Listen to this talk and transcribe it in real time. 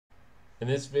In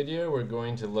this video we're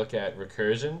going to look at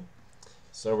recursion.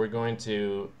 So we're going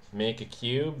to make a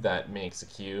cube that makes a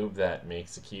cube that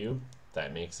makes a cube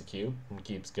that makes a cube and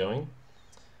keeps going.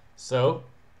 So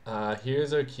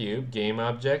here's our cube, game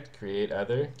object, create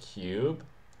other, cube.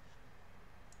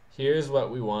 Here's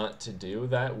what we want to do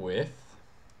that with.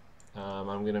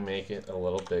 I'm going to make it a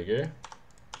little bigger.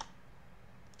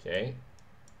 Okay.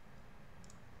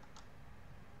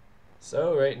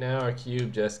 So right now our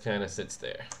cube just kind of sits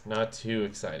there. Not too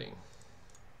exciting.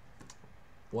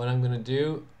 What I'm going to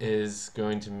do is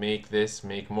going to make this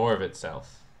make more of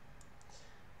itself.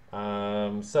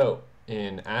 So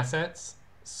in Assets,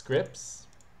 Scripts,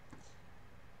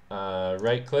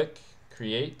 right click,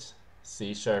 Create,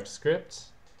 C# script,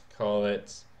 call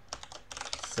it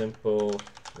Simple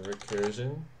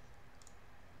Recursion,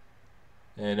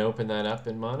 and open that up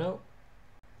in Mono.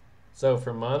 So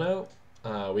for Mono,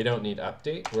 we don't need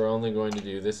update. We're only going to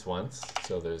do this once,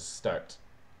 so there's start.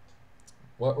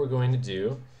 What we're going to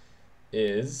do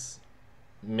is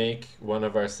make one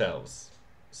of ourselves.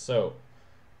 So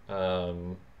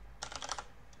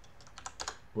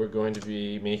we're going to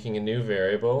be making a new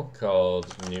variable called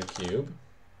newCube.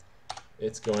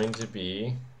 It's going to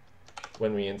be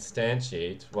when we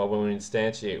instantiate, well, when we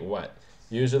instantiate what?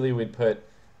 Usually we'd put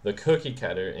the cookie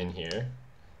cutter in here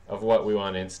of what we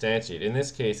want to instantiate. In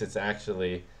this case, it's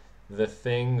actually the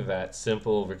thing that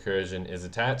simple recursion is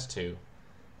attached to.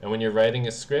 And when you're writing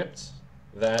a script,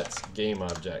 that's game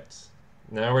object.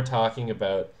 Now we're talking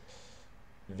about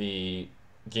the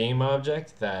game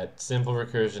object that simple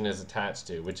recursion is attached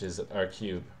to, which is our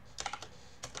cube.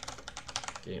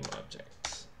 Game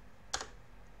object.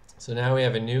 So now we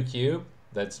have a new cube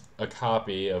that's a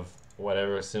copy of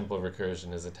whatever simple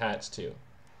recursion is attached to.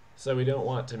 So we don't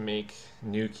want to make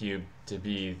new cube to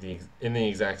be in the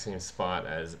exact same spot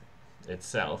as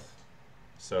itself.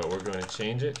 So we're going to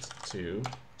change it to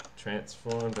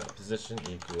transform.position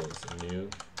equals new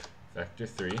vector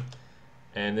 3.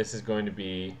 And this is going to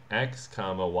be x,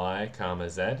 comma, y, comma,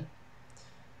 z.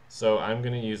 So I'm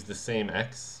going to use the same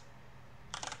x.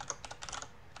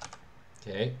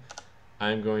 Okay.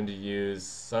 I'm going to use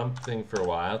something for a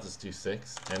while, just do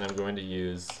 6. And I'm going to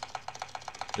use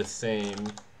the same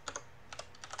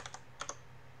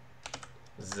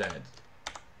z.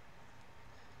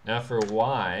 Now for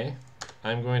y,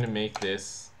 I'm going to make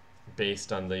this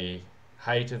based on the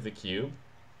height of the cube.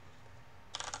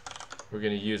 We're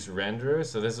going to use renderer,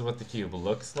 so this is what the cube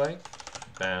looks like.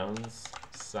 Bounds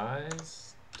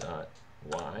size dot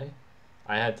y.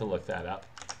 I had to look that up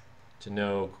to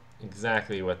know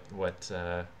exactly what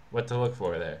to look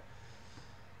for there.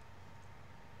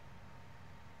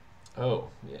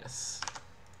 Oh, yes.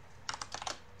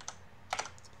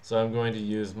 So I'm going to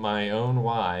use my own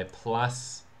y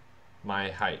plus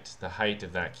my height, the height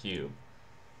of that cube.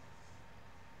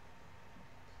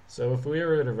 So if we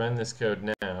were to run this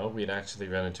code now, we'd actually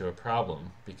run into a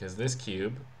problem, because this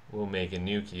cube will make a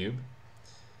new cube,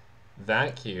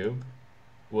 that cube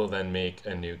will then make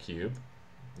a new cube,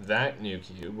 that new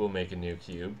cube will make a new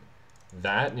cube,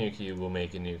 that new cube will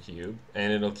make a new cube,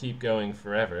 and it'll keep going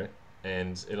forever,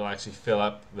 and it'll actually fill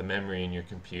up the memory in your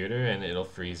computer, and it'll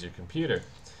freeze your computer.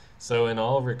 So in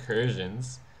all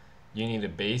recursions, you need a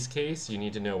base case, you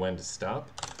need to know when to stop.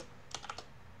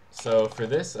 So for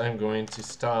this, I'm going to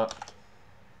stop.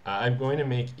 I'm going to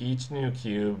make each new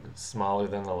cube smaller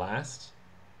than the last,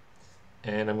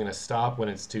 and I'm going to stop when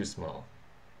it's too small.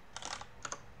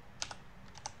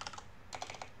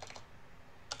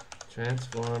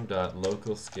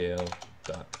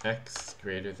 Transform.localScale.x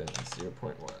greater than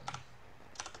 0.1.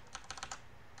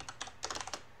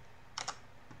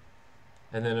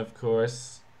 And then of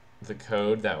course the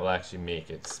code that will actually make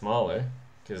it smaller,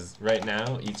 because right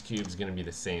now each cube is going to be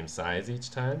the same size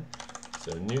each time.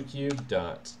 So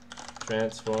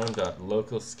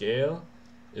newCube.transform.localScale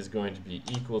is going to be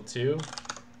equal to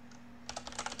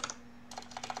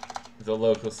the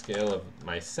local scale of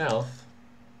myself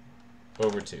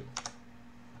over 2.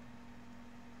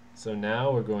 So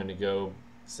now we're going to go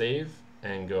save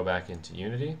and go back into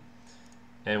Unity.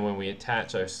 And when we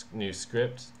attach our new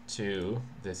script to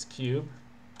this cube,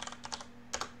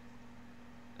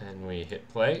 and we hit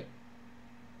play,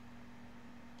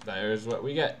 there's what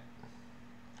we get.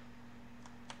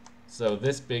 So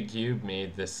this big cube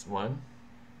made this one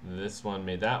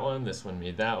made that one, this one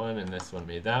made that one, and this one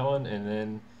made that one, and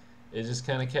then it just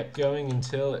kind of kept going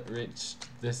until it reached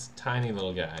this tiny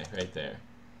little guy right there.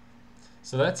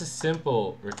 So that's a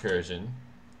simple recursion.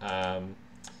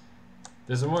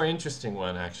 There's a more interesting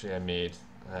one actually I made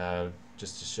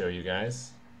just to show you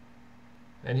guys.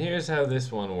 And here's how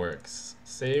this one works.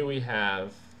 Say we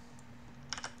have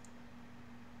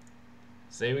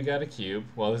say we got a cube.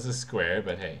 Well, this is square,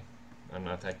 but hey, I'm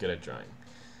not that good at drawing.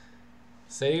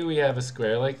 Say we have a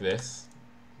square like this.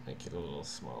 Make it a little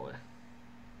smaller.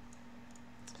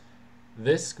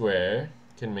 This square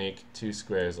can make two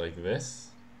squares like this,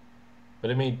 but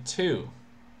it made two.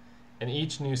 And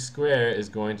each new square is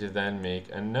going to then make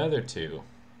another two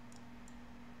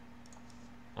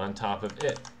on top of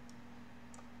it.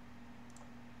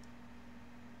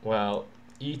 Well,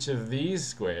 each of these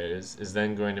squares is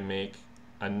then going to make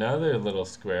another little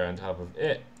square on top of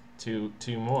it, two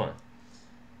more.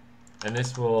 And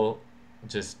this will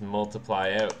just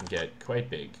multiply out and get quite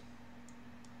big.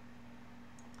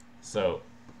 So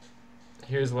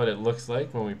here's what it looks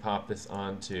like when we pop this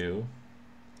onto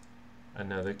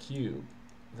another cube.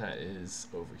 That is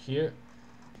over here.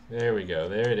 There we go,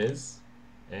 there it is.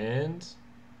 And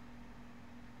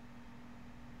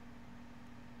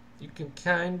you can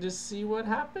kind of see what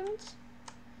happened.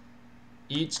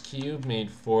 Each cube made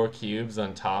 4 cubes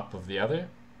on top of the other.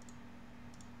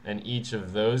 And each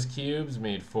of those cubes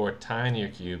made 4 tinier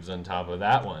cubes on top of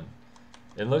that one.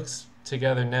 It looks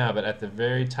together now, but at the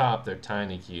very top they're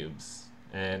tiny cubes.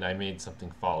 And I made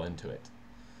something fall into it.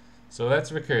 So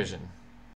that's recursion.